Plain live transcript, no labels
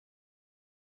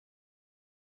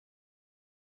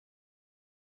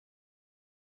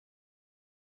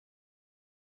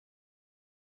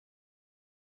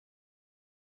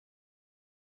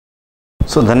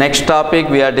So the next topic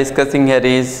we are discussing here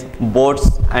is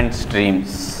boats and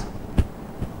streams.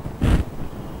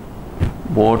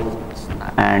 Boats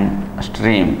and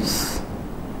streams.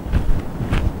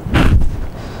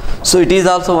 So it is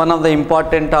also one of the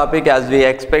important topic, as we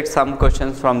expect some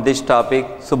questions from this topic.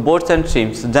 So boats and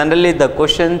streams, generally the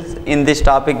questions in this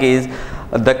topic is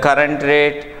the current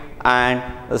rate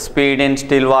and speed in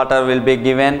still water will be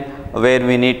given, where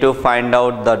we need to find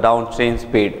out the downstream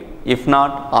speed, if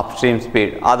not upstream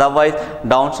speed. Otherwise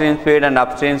downstream speed and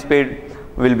upstream speed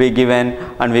will be given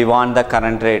and we want the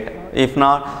current rate. If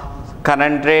not,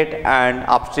 current rate and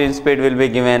upstream speed will be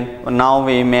given. Now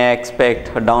we may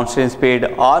expect downstream speed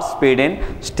or speed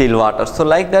in still water. So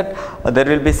like that there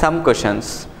will be some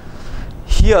questions.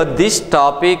 Here this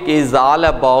topic is all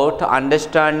about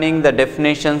understanding the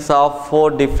definitions of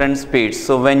 4 different speeds.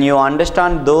 So when you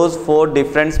understand those 4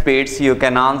 different speeds, you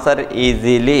can answer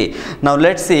easily. Now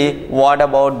let's see what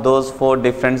about those 4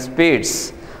 different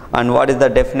speeds and what is the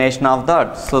definition of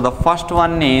that. So the first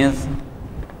one is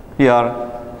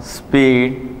here,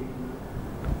 speed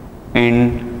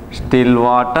in still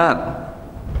water.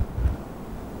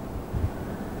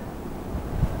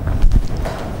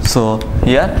 So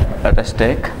here let us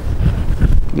take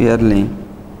clearly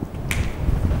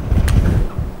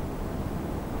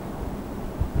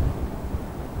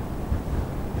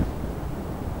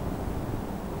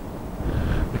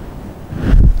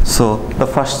so the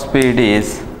first speed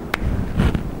is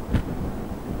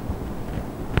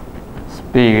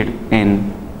speed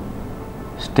in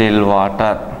still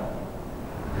water.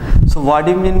 So what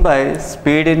do you mean by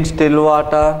speed in still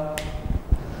water?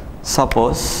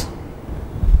 Suppose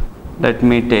let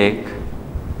me take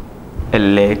a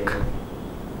lake.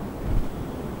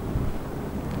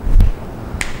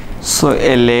 So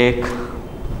a lake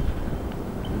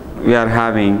we are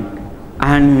having,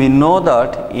 and we know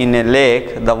that in a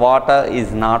lake the water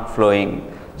is not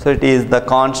flowing. So it is the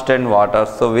constant water.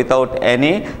 So without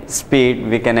any speed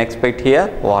we can expect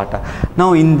here water.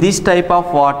 Now in this type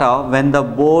of water, when the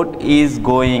boat is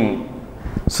going,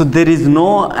 so there is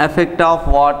no effect of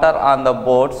water on the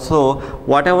boat. So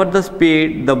whatever the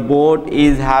speed the boat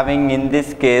is having in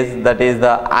this case, that is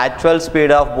the actual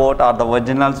speed of boat or the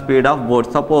original speed of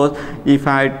boat. Suppose if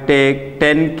I take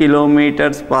 10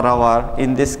 kilometers per hour,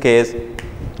 in this case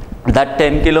that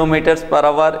 10 kilometers per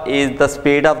hour is the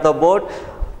speed of the boat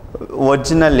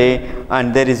originally,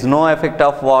 and there is no effect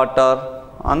of water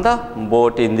on the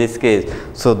boat in this case.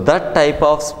 So that type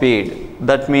of speed,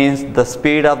 that means the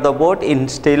speed of the boat in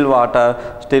still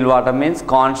water. Still water means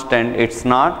constant, it's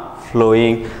not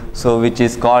flowing, so which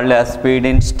is called as speed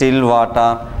in still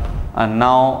water. And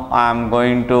now I am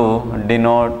going to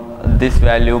denote this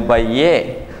value by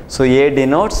A. So A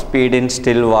denotes speed in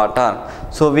still water.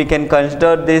 So we can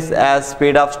consider this as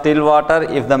speed of still water.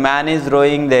 If the man is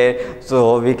rowing there,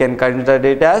 so we can consider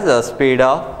it as a speed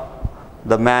of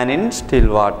the man in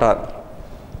still water.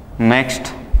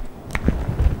 Next,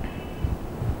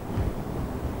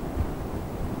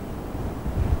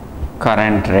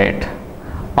 current rate,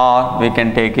 or we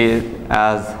can take it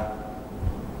as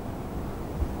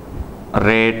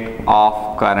rate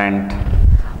of current,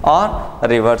 or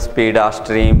river speed or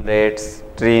stream rates,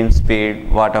 stream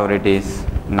speed, whatever it is.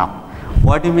 Now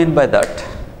what do you mean by that?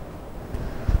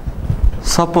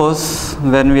 Suppose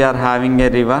when we are having a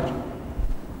river,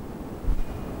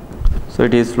 so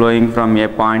it is flowing from a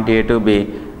point A to B.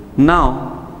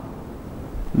 Now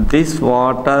this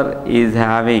water is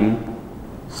having,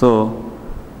 so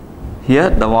here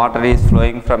the water is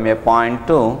flowing from a point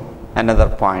to another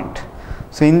point.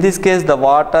 So in this case the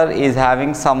water is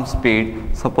having some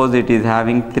speed. Suppose it is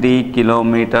having 3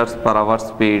 kilometers per hour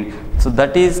speed. So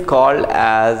that is called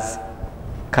as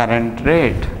current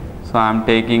rate. So I am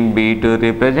taking B to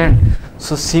represent.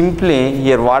 So simply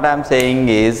here what I am saying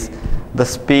is the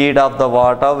speed of the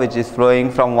water which is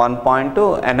flowing from one point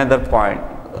to another point.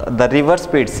 The river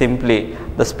speed, simply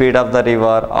the speed of the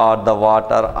river or the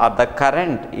water or the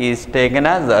current is taken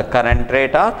as a current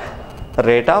rate or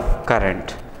rate of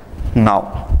current.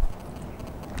 Now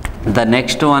the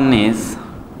next one is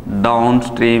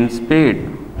downstream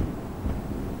speed.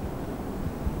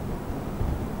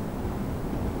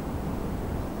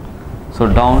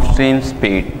 So downstream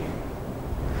speed.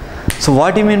 So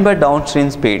what do you mean by downstream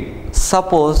speed?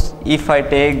 Suppose if I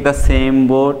take the same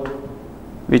boat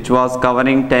which was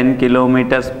covering 10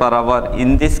 kilometers per hour,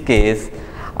 in this case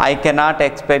I cannot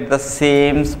expect the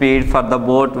same speed for the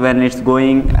boat when it's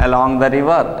going along the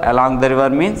river. Along the river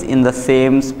means in the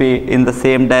same speed, in the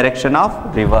same direction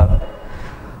of river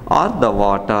or the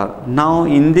water. Now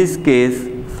in this case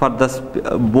for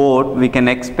the boat we can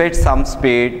expect some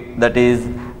speed that is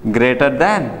greater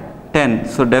than 10.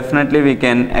 So definitely we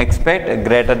can expect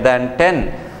greater than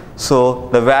 10. So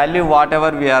the value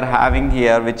whatever we are having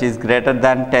here, which is greater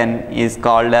than 10, is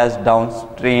called as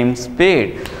downstream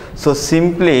speed. So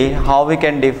simply how we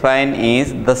can define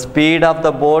is the speed of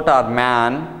the boat or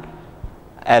man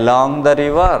along the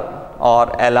river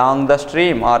or along the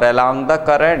stream or along the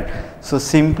current. So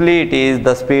simply it is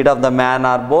the speed of the man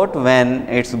or boat when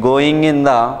it's going in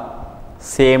the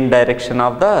same direction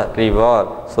of the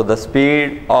river. So the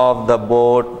speed of the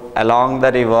boat along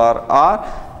the river or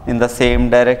in the same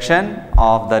direction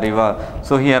of the river.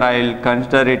 So here I will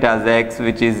consider it as x,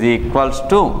 which is equals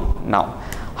to, now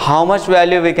how much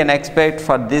value we can expect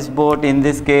for this boat in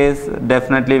this case?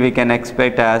 Definitely we can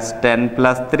expect as 10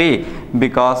 plus 3,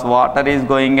 because water is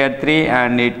going at 3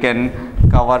 and it can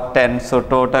cover 10. So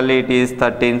totally it is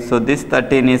 13. So this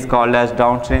 13 is called as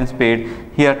downstream speed.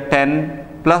 Here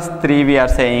 10 plus 3 we are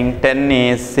saying 10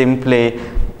 is simply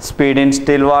speed in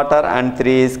still water and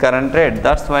 3 is current rate.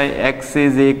 That's why x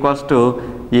is equals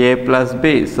to a plus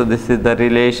b. So this is the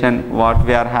relation what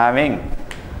we are having.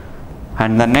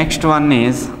 And the next one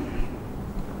is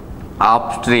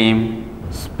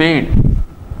upstream speed.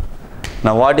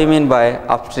 Now what do you mean by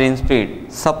upstream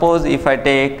speed? Suppose if I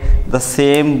take the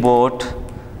same boat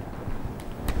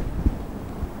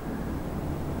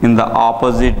in the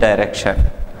opposite direction.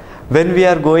 When we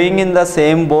are going in the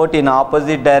same boat in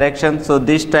opposite direction, so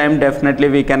this time definitely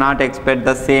we cannot expect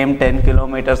the same 10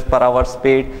 kilometers per hour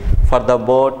speed for the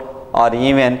boat, or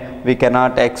even we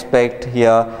cannot expect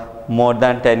here more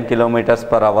than 10 kilometers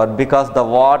per hour, because the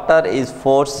water is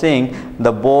forcing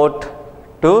the boat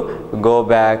to go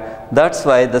back. That's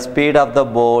why the speed of the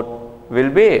boat will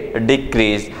be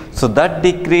decreased. So that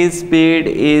decreased speed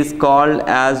is called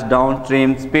as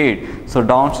downstream speed. So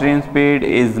downstream speed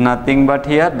is nothing but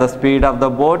here the speed of the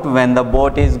boat when the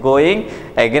boat is going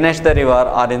against the river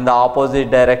or in the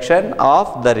opposite direction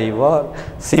of the river.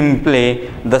 Simply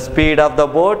the speed of the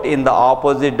boat in the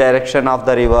opposite direction of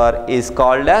the river is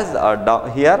called as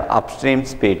here upstream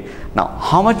speed. Now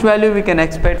how much value we can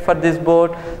expect for this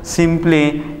boat?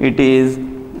 Simply it is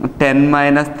 10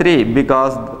 minus 3,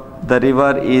 because the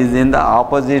river is in the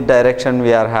opposite direction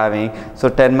we are having. So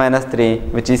 10 minus 3,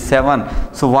 which is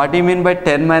 7. So what do you mean by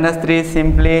 10 minus 3?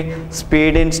 Simply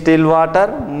speed in still water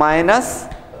minus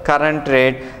current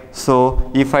rate.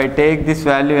 So if I take this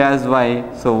value as y,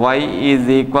 so y is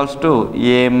equals to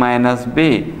a minus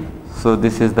b. So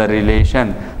this is the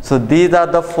relation. So these are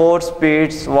the 4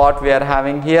 speeds what we are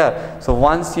having here. So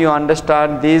once you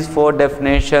understand these 4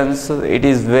 definitions, it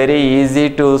is very easy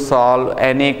to solve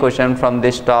any question from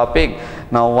this topic.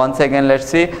 Now once again let's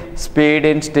see. Speed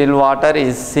in still water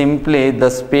is simply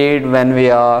the speed when we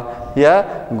are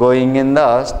here going in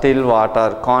the still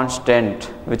water, constant,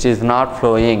 which is not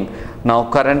flowing. Now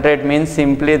current rate means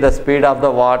simply the speed of the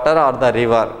water or the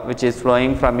river which is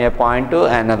flowing from a point to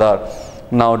another.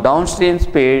 Now downstream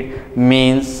speed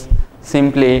means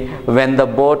simply when the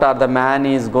boat or the man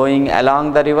is going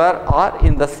along the river or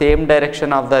in the same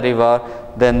direction of the river,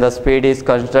 then the speed is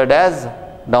considered as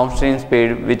downstream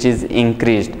speed, which is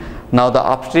increased. Now the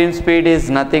upstream speed is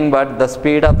nothing but the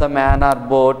speed of the man or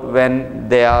boat when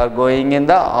they are going in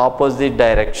the opposite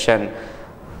direction,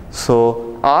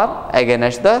 so or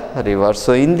against the river.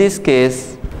 So in this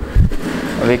case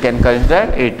we can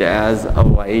consider it as a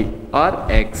y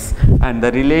or x, and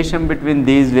the relation between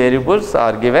these variables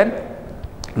are given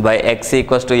by x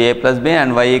equals to a plus b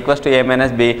and y equals to a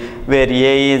minus b, where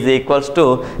a is equals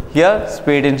to here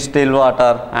speed in still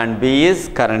water and b is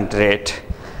current rate.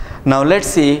 Now let's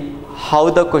see how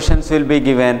the questions will be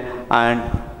given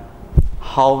and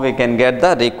how we can get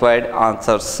the required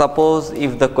answers. Suppose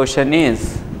if the question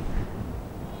is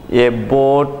a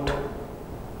boat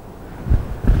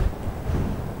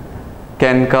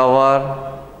can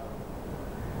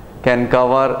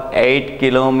cover 8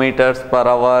 kilometers per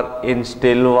hour in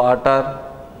still water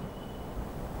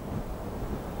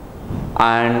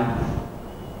and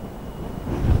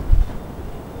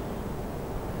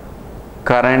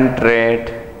current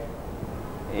rate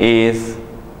is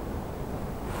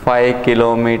 5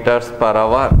 kilometers per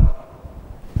hour.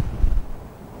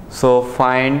 So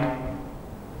find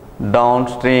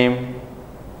downstream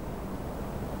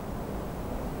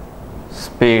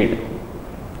speed.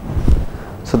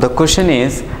 So the question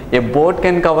is, a boat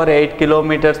can cover 8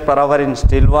 kilometers per hour in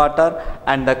still water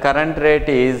and the current rate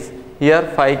is here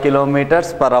 5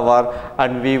 kilometers per hour,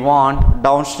 and we want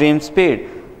downstream speed.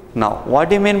 Now what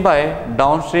do you mean by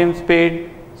downstream speed?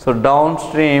 So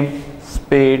downstream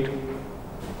speed,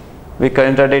 we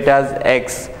consider it as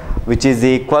x, which is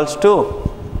equals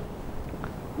to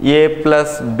a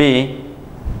plus b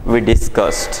we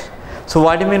discussed. So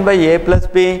what do you mean by a plus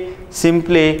b?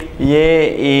 simply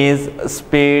A is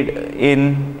speed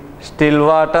in still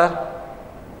water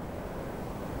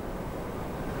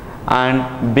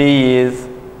and B is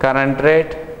current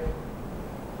rate.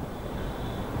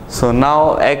 So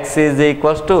now X is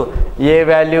equals to A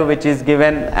value, which is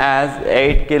given as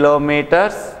 8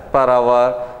 kilometers per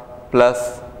hour,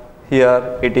 plus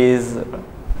here it is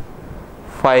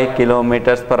 5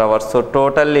 kilometers per hour. So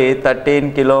totally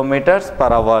 13 kilometers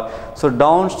per hour. So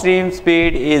downstream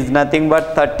speed is nothing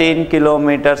but 13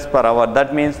 kilometers per hour.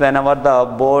 That means whenever the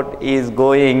boat is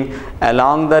going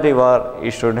along the river,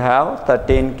 it should have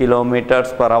 13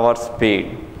 kilometers per hour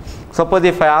speed. Suppose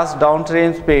if I ask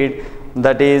downstream speed,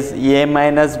 that is A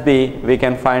minus B, we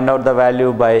can find out the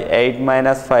value by 8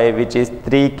 minus 5, which is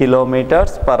 3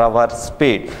 kilometers per hour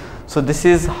speed. So this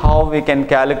is how we can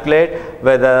calculate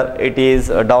whether it is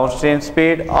a downstream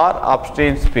speed or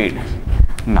upstream speed.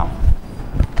 Now,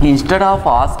 instead of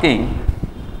asking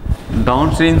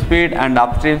downstream speed and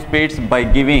upstream speeds by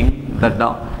giving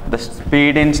the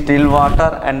speed in still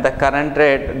water and the current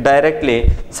rate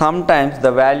directly, sometimes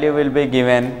the value will be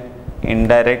given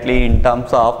indirectly in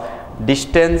terms of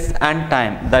distance and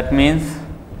time. That means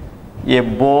a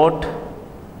boat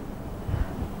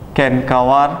can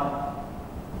cover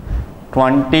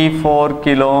 24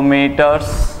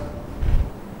 kilometers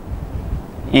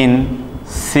in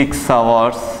 6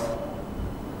 hours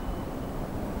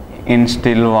in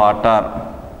still water,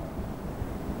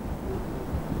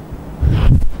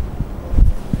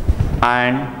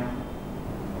 and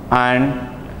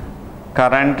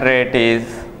current rate is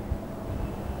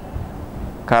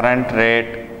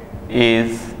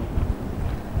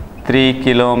 3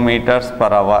 kilometers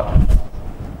per hour.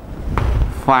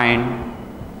 Find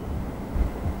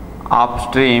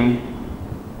upstream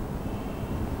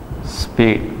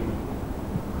speed.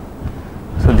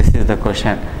 So this is the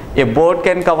question. A boat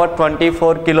can cover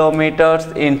 24 kilometers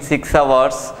in 6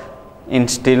 hours in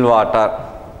still water,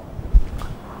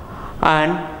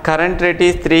 and current rate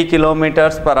is 3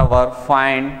 kilometers per hour.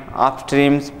 Find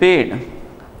upstream speed.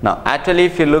 Now actually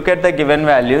if you look at the given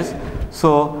values,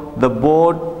 so the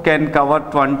boat can cover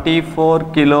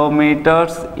 24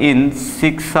 kilometers in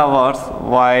 6 hours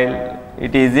while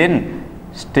it is in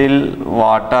still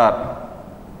water.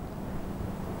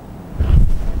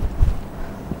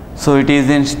 So it is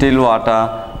in still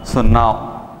water. So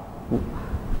now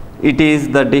it is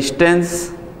the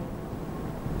distance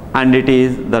and it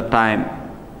is the time,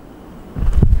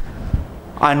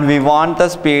 and we want the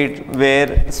speed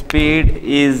where speed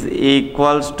is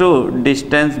equals to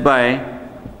distance by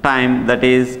time, that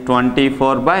is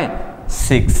 24 by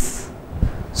 6.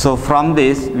 So from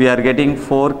this we are getting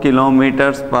 4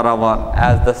 kilometers per hour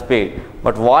as the speed.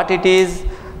 But what it is,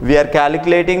 we are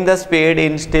calculating the speed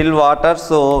in still water,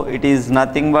 so it is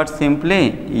nothing but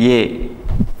simply A.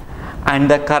 And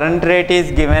the current rate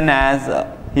is given as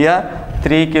here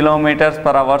 3 kilometers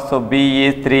per hour, so B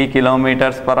is 3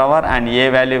 kilometers per hour and A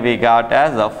value we got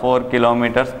as 4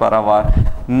 kilometers per hour.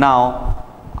 Now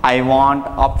I want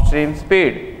upstream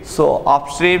speed. So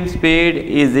upstream speed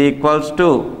is equals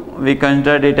to, we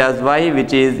considered it as Y,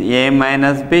 which is A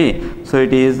minus B. So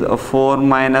it is 4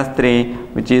 minus 3,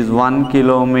 which is 1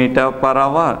 kilometer per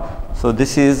hour. So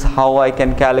this is how I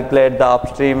can calculate the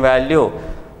upstream value,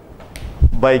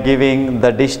 by giving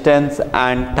the distance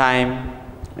and time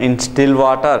in still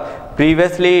water.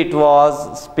 Previously it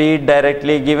was speed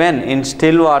directly given in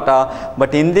still water,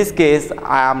 but in this case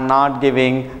I am not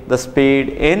giving the speed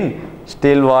in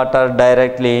still water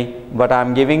directly, but I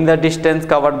am giving the distance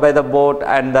covered by the boat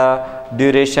and the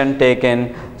duration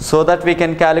taken, so that we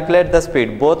can calculate the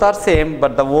speed. Both are same,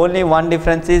 but the only one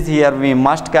difference is here we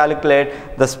must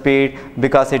calculate the speed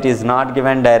because it is not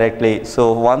given directly.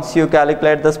 So once you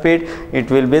calculate the speed, it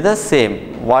will be the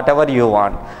same, whatever you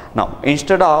want. Now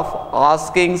instead of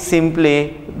asking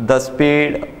simply the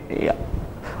speed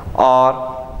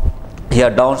or here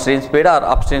downstream speed or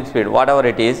upstream speed, whatever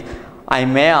it is, I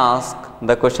may ask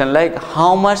the question like,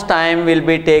 how much time will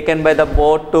be taken by the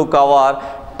boat to cover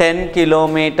 10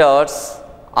 kilometers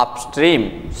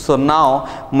upstream? So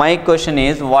now my question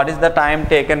is, what is the time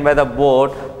taken by the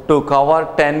boat to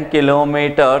cover 10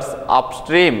 kilometers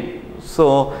upstream?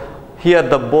 So here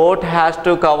the boat has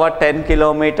to cover 10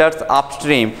 kilometers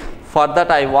upstream. For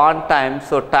that I want time.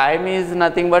 So time is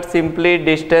nothing but simply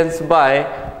distance by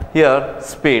here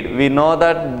speed. We know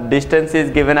that distance is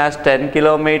given as 10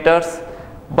 kilometers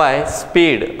by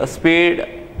speed.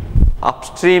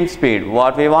 Upstream speed,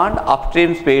 what we want,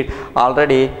 upstream speed,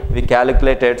 already we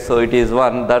calculated, so it is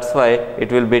 1. That's why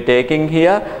it will be taking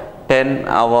here 10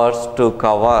 hours to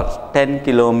cover 10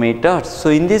 kilometers. So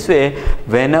in this way,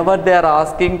 whenever they are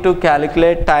asking to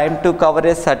calculate time to cover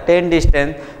a certain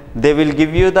distance, they will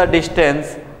give you the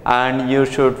distance and you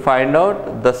should find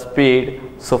out the speed.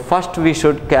 So first we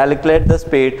should calculate the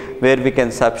speed, where we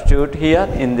can substitute here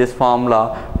in this formula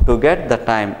to get the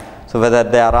time. So whether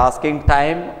they are asking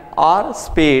time or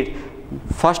speed,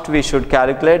 first we should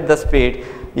calculate the speed.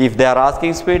 If they are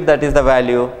asking speed, that is the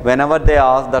value. Whenever they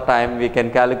ask the time, we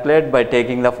can calculate by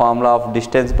taking the formula of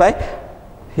distance by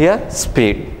here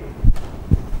speed.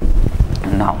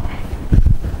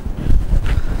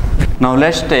 Now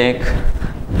let's take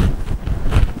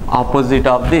opposite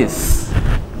of this.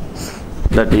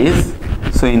 That is,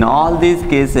 so in all these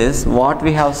cases, what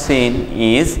we have seen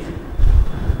is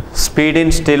speed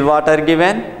in still water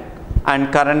given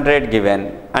and current rate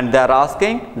given, and they are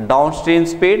asking downstream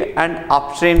speed and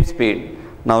upstream speed.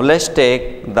 Now let's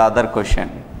take the other question.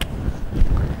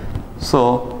 So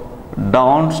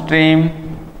downstream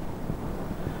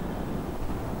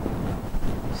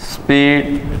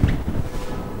speed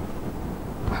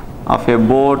of a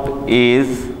boat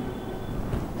is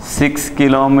 6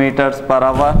 kilometers per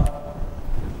hour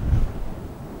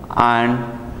and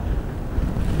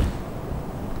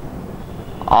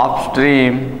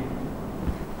upstream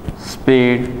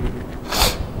speed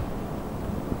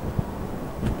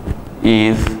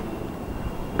is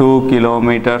 2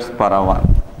 kilometers per hour.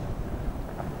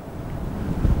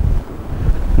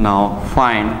 Now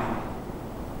find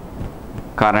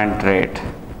current rate.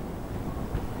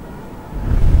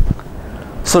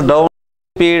 So down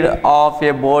speed of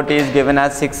a boat is given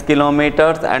as 6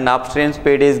 kilometers and upstream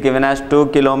speed is given as 2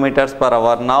 kilometers per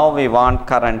hour. Now we want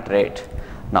current rate.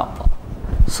 Now,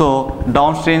 so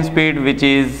downstream speed, which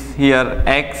is here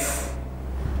x,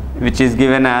 which is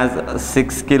given as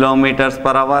 6 kilometers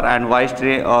per hour, and y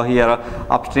stream here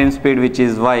upstream speed, which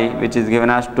is y, which is given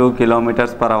as 2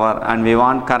 kilometers per hour, and we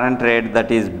want current rate, that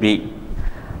is b.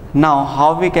 Now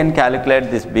how we can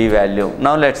calculate this b value?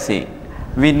 Now let's see.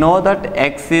 We know that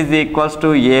x is equals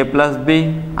to a plus b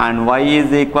and y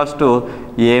is equals to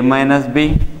a minus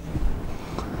b.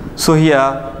 So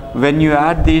here when you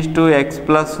add these two, x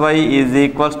plus y is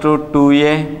equals to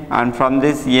 2a, and from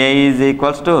this a is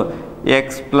equals to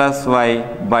x plus y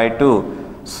by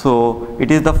 2. So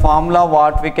it is the formula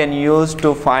what we can use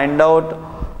to find out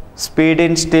speed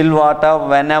in still water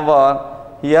whenever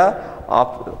here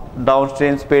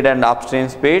downstream speed and upstream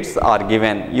speeds are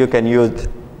given. You can use,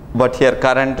 but here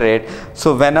current rate.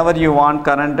 So whenever you want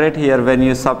current rate, here when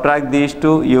you subtract these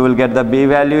two, you will get the b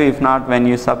value. If not, when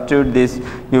you substitute this,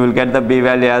 you will get the b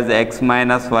value as x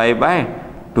minus y by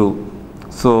 2.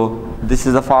 So this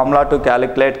is the formula to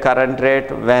calculate current rate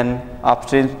when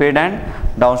upstream speed and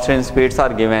downstream speeds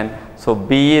are given. So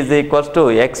b is equals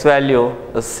to x value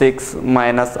 6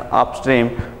 minus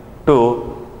upstream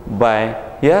 2 by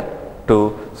here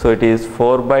 2. So it is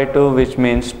 4 by 2, which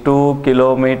means 2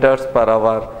 kilometers per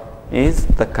hour is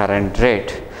the current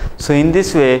rate. So in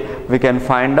this way we can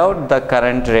find out the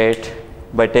current rate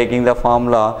by taking the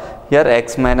formula here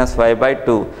x minus y by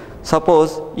 2.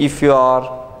 Suppose if you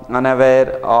are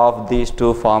unaware of these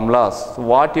two formulas,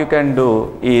 what you can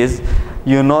do is,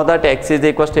 you know that x is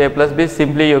equals to a plus b,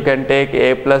 simply you can take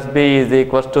a plus b is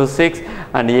equals to 6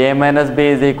 and a minus b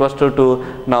is equals to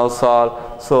 2. Now solve.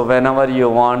 So whenever you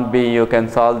want b, you can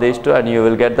solve these two and you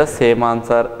will get the same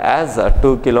answer as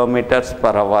 2 kilometers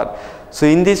per hour. So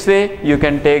in this way you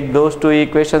can take those two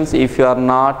equations if you are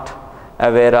not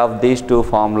aware of these two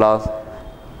formulas.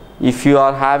 If you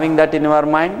are having that in your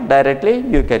mind, directly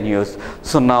you can use.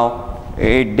 So now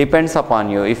it depends upon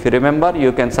you. If you remember,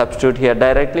 you can substitute here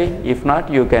directly. If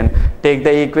not, you can take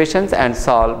the equations and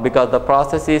solve, because the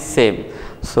process is same.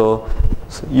 So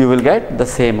you will get the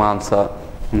same answer.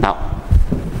 Now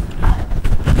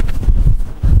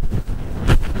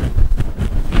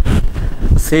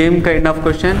same kind of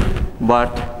question, but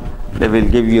they will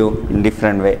give you in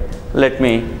different way. Let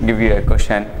me give you a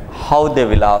question how they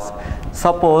will ask.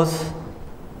 Suppose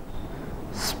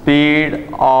speed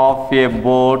of a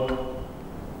boat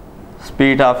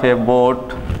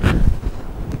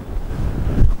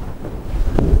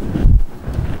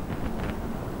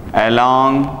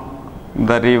along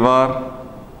the river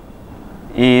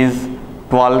is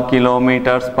 12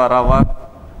 kilometers per hour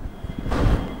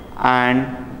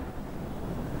and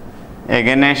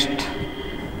against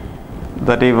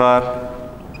the river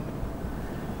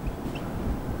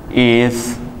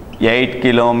is 8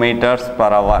 kilometers per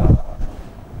hour.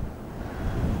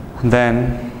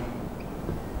 Then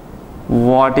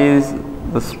what is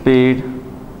the speed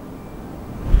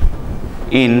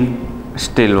in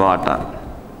still water?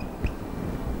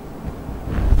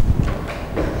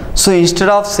 So instead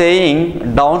of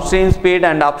saying downstream speed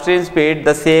and upstream speed,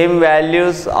 the same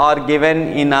values are given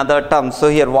in other terms. So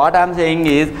here what I am saying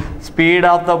is speed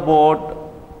of the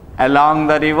boat along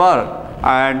the river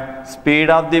and speed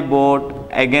of the boat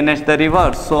against the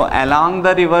river. So along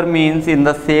the river means in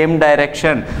the same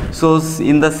direction. So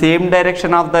in the same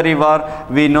direction of the river,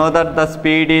 we know that the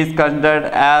speed is considered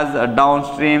as a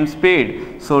downstream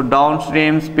speed. So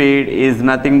downstream speed is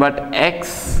nothing but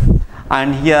x,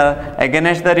 and here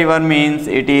against the river means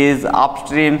it is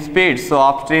upstream speed. So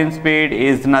upstream speed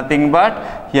is nothing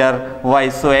but here y.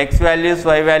 So x values,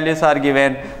 y values are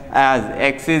given as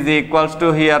x is equals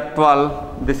to here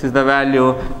 12, this is the value,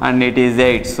 and it is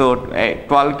 8. So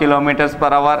 12 kilometers per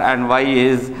hour, and y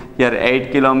is here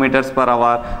 8 kilometers per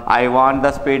hour. I want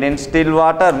the speed in still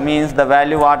water, means the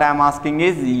value what I am asking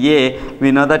is a.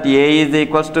 We know that a is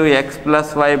equals to x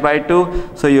plus y by 2.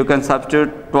 So you can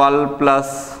substitute 12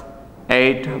 plus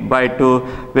 8 by 2,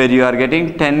 where you are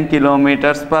getting 10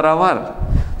 kilometers per hour.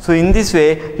 So in this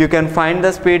way you can find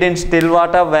the speed in still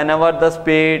water whenever the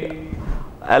speed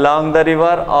along the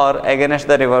river or against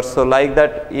the river. So like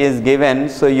that is given,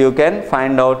 so you can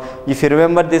find out. If you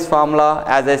remember this formula,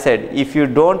 as I said, if you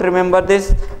don't remember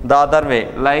this, the other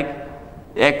way, like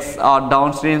x or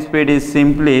downstream speed is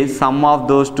simply sum of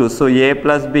those two. So a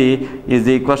plus b is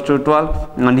equals to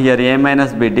 12, and here a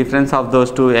minus b, difference of those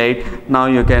two 8. Now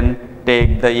you can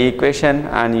take the equation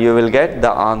and you will get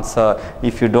the answer.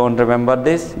 If you don't remember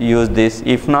this, use this.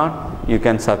 If not, you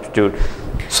can substitute.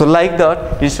 So like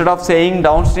that, instead of saying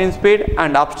downstream speed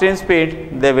and upstream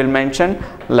speed, they will mention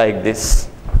like this.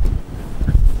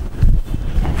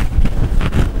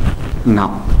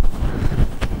 Now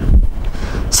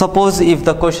suppose if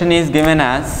the question is given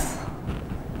as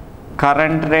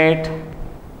current rate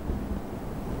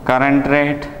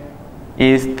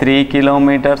is 3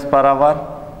 kilometers per hour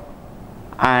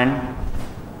and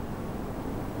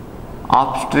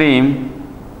upstream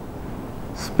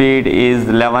speed is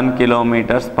 11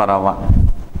 kilometers per hour.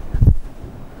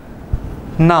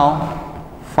 Now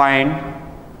find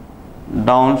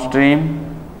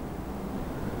downstream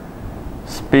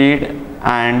speed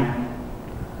and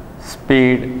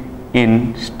speed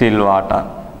in still water.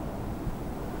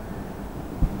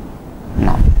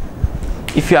 Now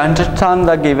if you understand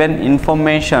the given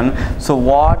information, so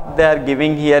what they are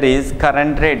giving here is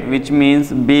current rate, which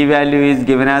means b value is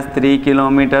given as 3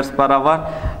 kilometers per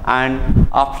hour, and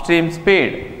upstream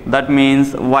speed, that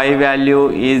means y value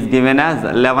is given as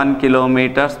 11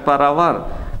 kilometers per hour.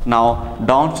 Now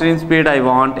downstream speed I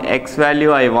want, x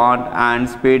value I want, and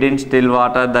speed in still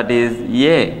water, that is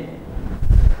a.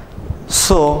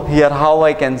 So here how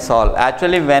I can solve?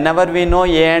 Actually whenever we know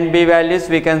a and b values,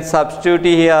 we can substitute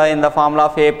here in the formula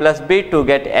of a plus b to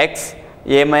get x,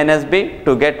 a minus b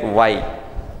to get y.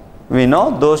 We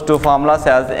know those two formulas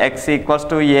as x equals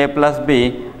to a plus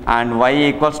b and y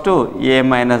equals to a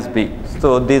minus b.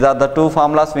 So these are the two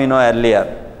formulas we know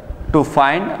earlier to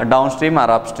find downstream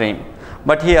or upstream.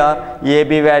 But here a,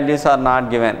 b values are not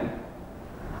given.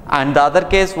 And the other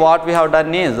case what we have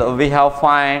done is we have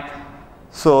find,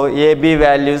 so a, b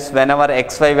values whenever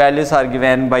x, y values are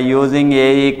given by using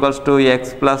a equals to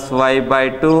x plus y by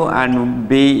 2 and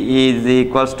b is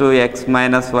equals to x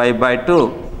minus y by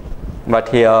 2. But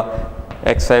here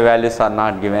x, y values are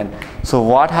not given. So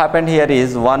what happened here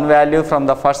is one value from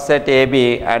the first set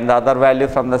AB and the other value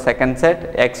from the second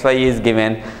set XY is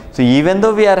given. So even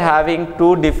though we are having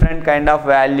two different kind of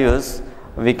values,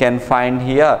 we can find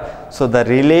here. So the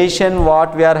relation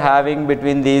what we are having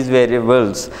between these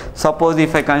variables, suppose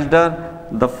if I consider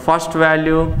the first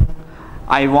value,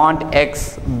 I want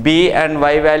x, b and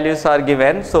y values are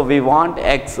given. So we want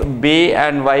x, b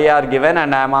and y are given,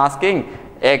 and I am asking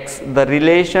x, the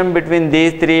relation between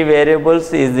these three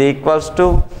variables is equals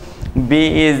to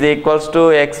b is equals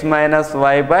to x minus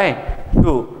y by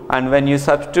 2. And when you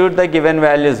substitute the given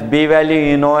values, b value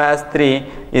you know as 3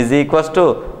 is equals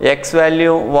to x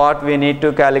value what we need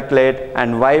to calculate,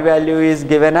 and y value is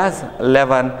given as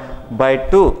 11 by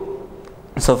 2.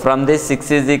 So from this 6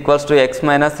 is equals to x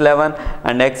minus 11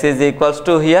 and x is equals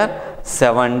to here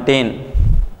 17.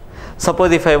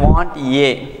 Suppose if I want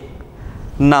a,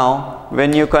 now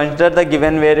when you consider the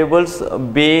given variables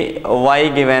b, y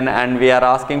given, and we are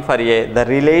asking for a, the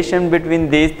relation between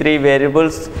these three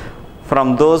variables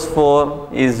from those four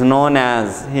is known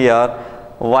as here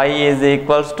y is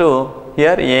equals to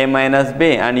here a minus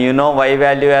b, and you know y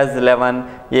value as 11,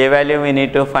 a value we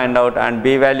need to find out, and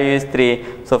b value is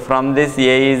 3. So from this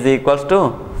a is equals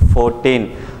to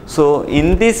 14. So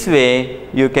in this way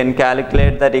you can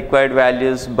calculate the required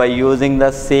values by using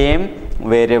the same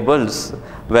variables.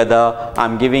 whether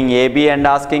I'm giving AB and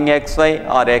asking XY,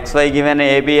 or XY given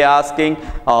AB asking,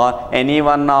 or any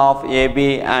one of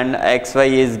AB and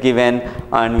XY is given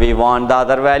and we want the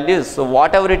other values. So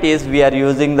whatever it is, we are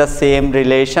using the same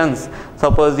relations.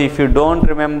 Suppose if you don't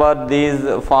remember these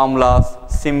formulas,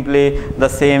 simply the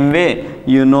same way,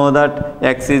 you know that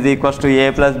x is equals to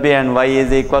a plus b and y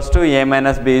is equals to a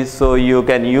minus b. So you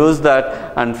can use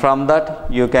that, and from that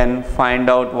you can find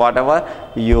out whatever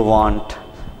you want.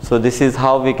 So this is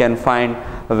how we can find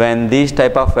when these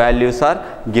type of values are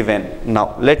given.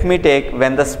 Now let me take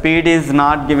when the speed is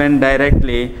not given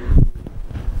directly.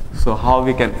 So how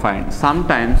we can find?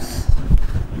 Sometimes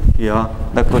here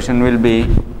the question will be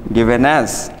given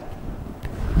as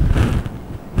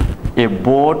a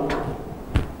boat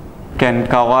can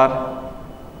cover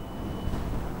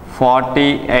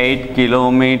 48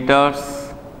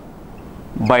 kilometers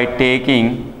by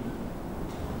taking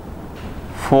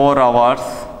 4 hours.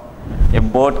 A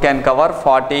boat can cover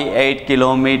 48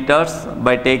 kilometers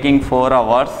by taking 4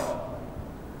 hours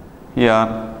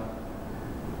here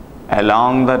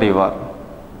along the river,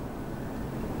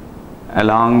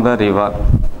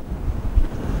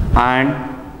 and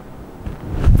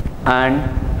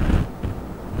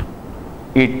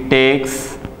it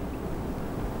takes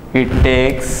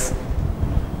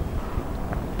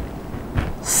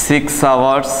 6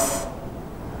 hours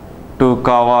to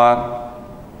cover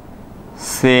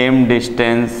same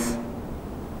distance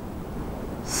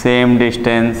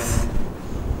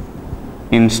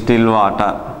in still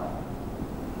water.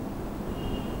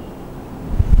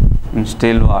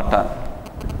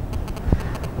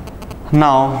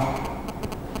 Now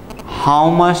how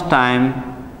much time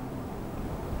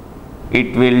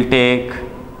it will take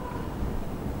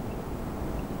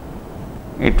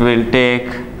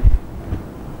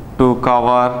to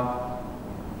cover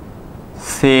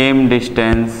same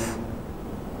distance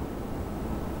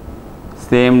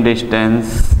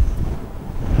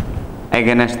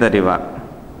against the river.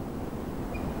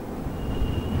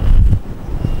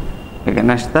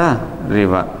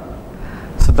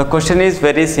 So the question is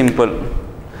very simple.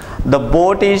 The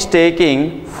boat is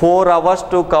taking 4 hours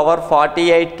to cover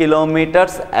 48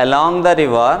 kilometers along the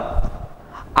river,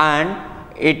 and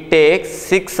it takes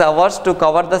 6 hours to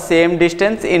cover the same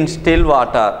distance in still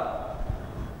water.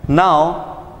 Now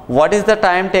what is the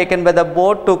time taken by the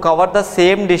boat to cover the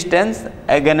same distance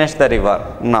against the river?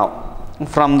 Now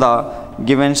from the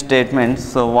given statements,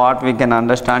 so what we can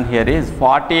understand here is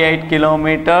 48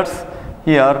 kilometers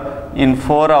here in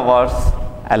 4 hours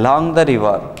along the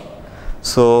river.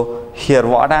 So here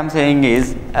what I am saying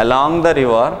is along the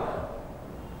river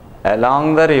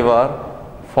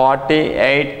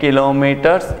 48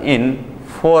 kilometers in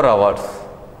 4 hours.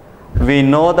 We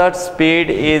know that speed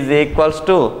is equals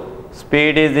to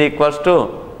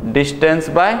distance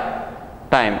by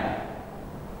time,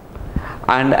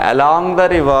 and along the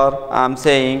river I am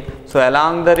saying, so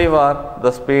along the river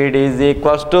the speed is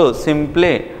equals to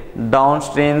simply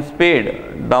downstream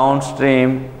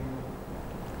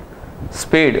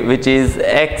speed, which is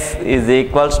x is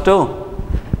equals to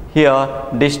here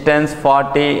distance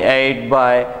 48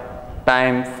 by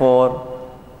time 4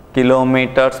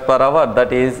 kilometers per hour,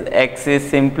 that is x is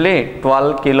simply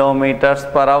 12 kilometers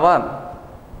per hour.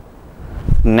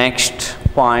 Next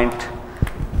point,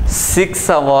 6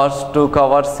 hours to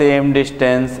cover same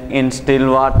distance in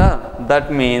still water.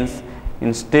 That means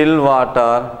in still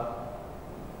water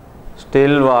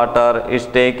is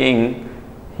taking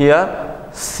here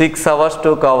 6 hours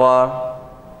to cover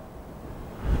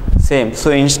same.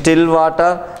 So in still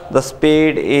water the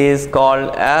speed is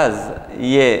called as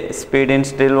A, speed in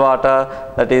still water,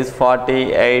 that is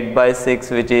 48 by 6,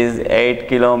 which is 8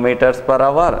 kilometers per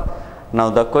hour. Now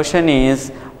the question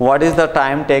is, what is the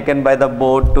time taken by the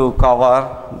boat to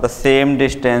cover the same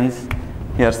distance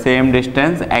against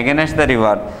the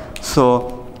river?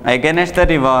 So against the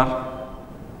river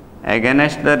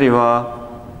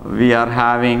we are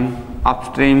having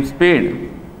upstream speed,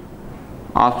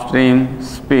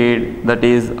 that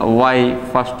is y.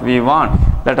 First we want,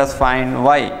 let us find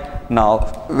y. Now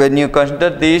when you consider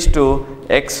these two,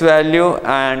 x value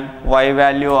and y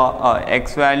value,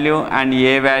 x value and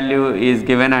a value is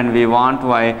given and we want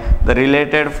y, the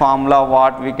related formula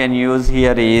what we can use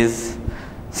here is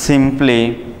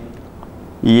simply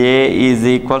a is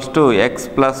equals to x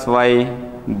plus y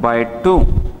by 2.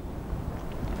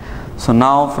 So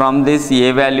now from this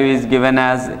a value is given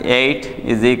as 8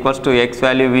 is equals to x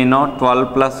value we know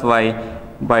 12 plus y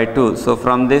by 2. So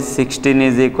from this 16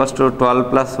 is equals to 12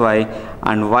 plus y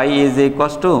and y is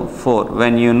equals to 4.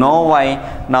 When you know y,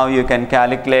 now you can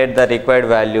calculate the required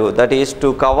value, that is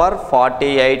to cover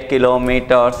 48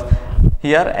 kilometers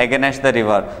here against the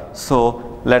river.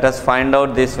 So let us find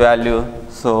out this value.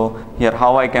 So here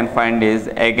how I can find is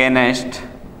against,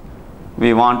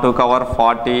 we want to cover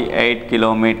 48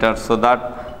 kilometers. So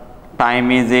that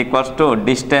time is equals to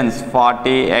distance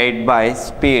 48 by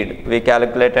speed. We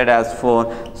calculated as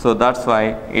 4. So that's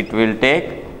why it will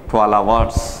take 12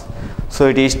 hours. So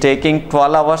it is taking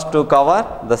 12 hours to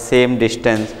cover the same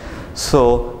distance.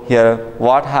 So here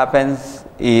what happens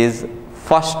is,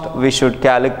 first we should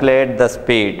calculate the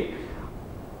speed,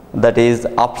 that is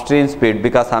upstream speed,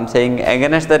 because I am saying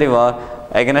against the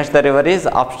river is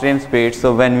upstream speed.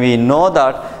 So when we know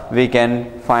that, we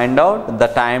can find out the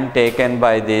time taken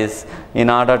by this in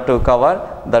order to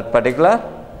cover that particular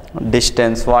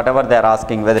distance, whatever they are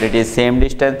asking, whether it is same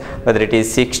distance, whether it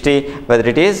is 60, whether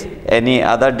it is any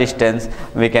other distance,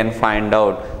 we can find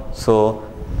out. So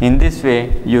in this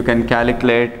way you can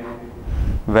calculate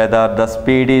whether the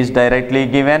speed is directly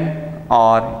given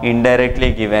or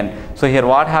indirectly given. So here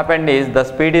what happened is, the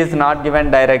speed is not given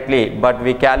directly, but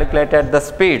we calculated the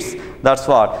speeds, that's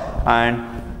what,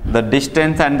 and the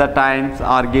distance and the times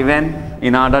are given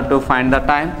in order to find the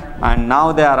time, and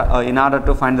now they are in order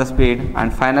to find the speed,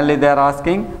 and finally they are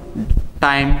asking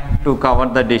time to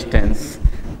cover the distance.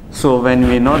 So when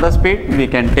we know the speed, we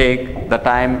can take the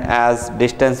time as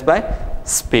distance by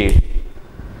speed.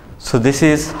 So this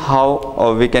is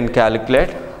how we can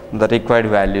calculate the required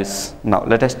values. Now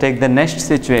let us take the next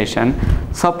situation.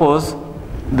 Suppose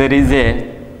there is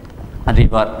a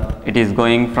river, it is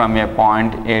going from a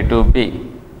point A to B.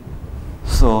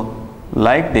 So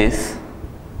like this,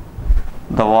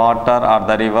 the water or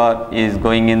the river is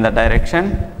going in the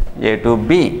direction A to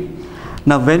B.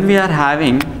 Now when we are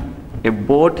having a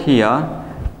boat here,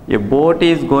 a boat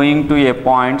is going to a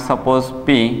point, suppose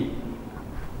P.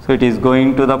 So it is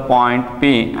going to the point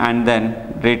P and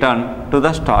then return to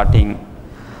the starting.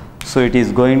 So it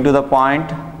is going to the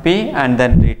point P and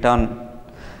then return.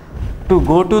 To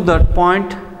go to that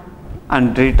point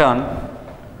and return,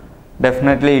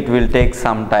 definitely it will take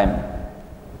some time,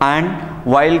 and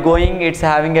while going it's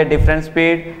having a different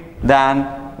speed than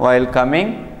while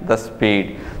coming the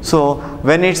speed. So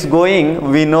when it's going,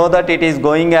 we know that it is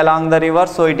going along the river,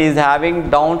 so it is having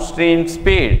downstream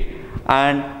speed,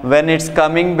 and when it's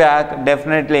coming back,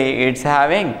 definitely it's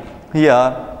having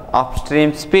here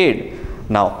upstream speed.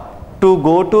 Now to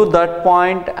go to that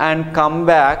point and come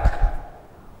back,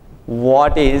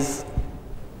 what is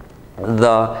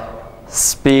the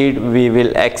speed we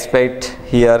will expect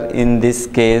here in this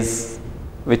case,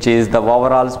 which is the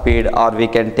overall speed, or we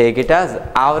can take it as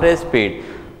average speed.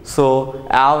 So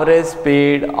average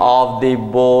speed of the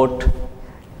boat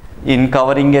in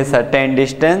covering a certain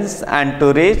distance and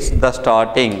to reach the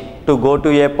starting, to go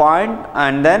to a point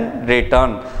and then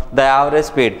return, the average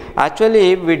speed.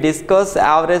 Actually we discuss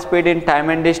average speed in time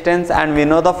and distance, and we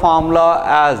know the formula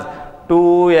as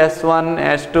 2s1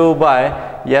 s2 by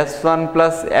s1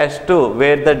 plus s2,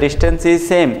 where the distance is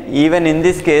same. Even in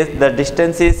this case the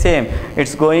distance is same,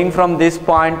 it's going from this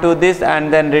point to this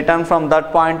and then return from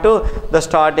that point to the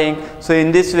starting. So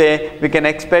in this way we can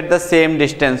expect the same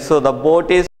distance. So the boat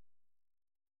is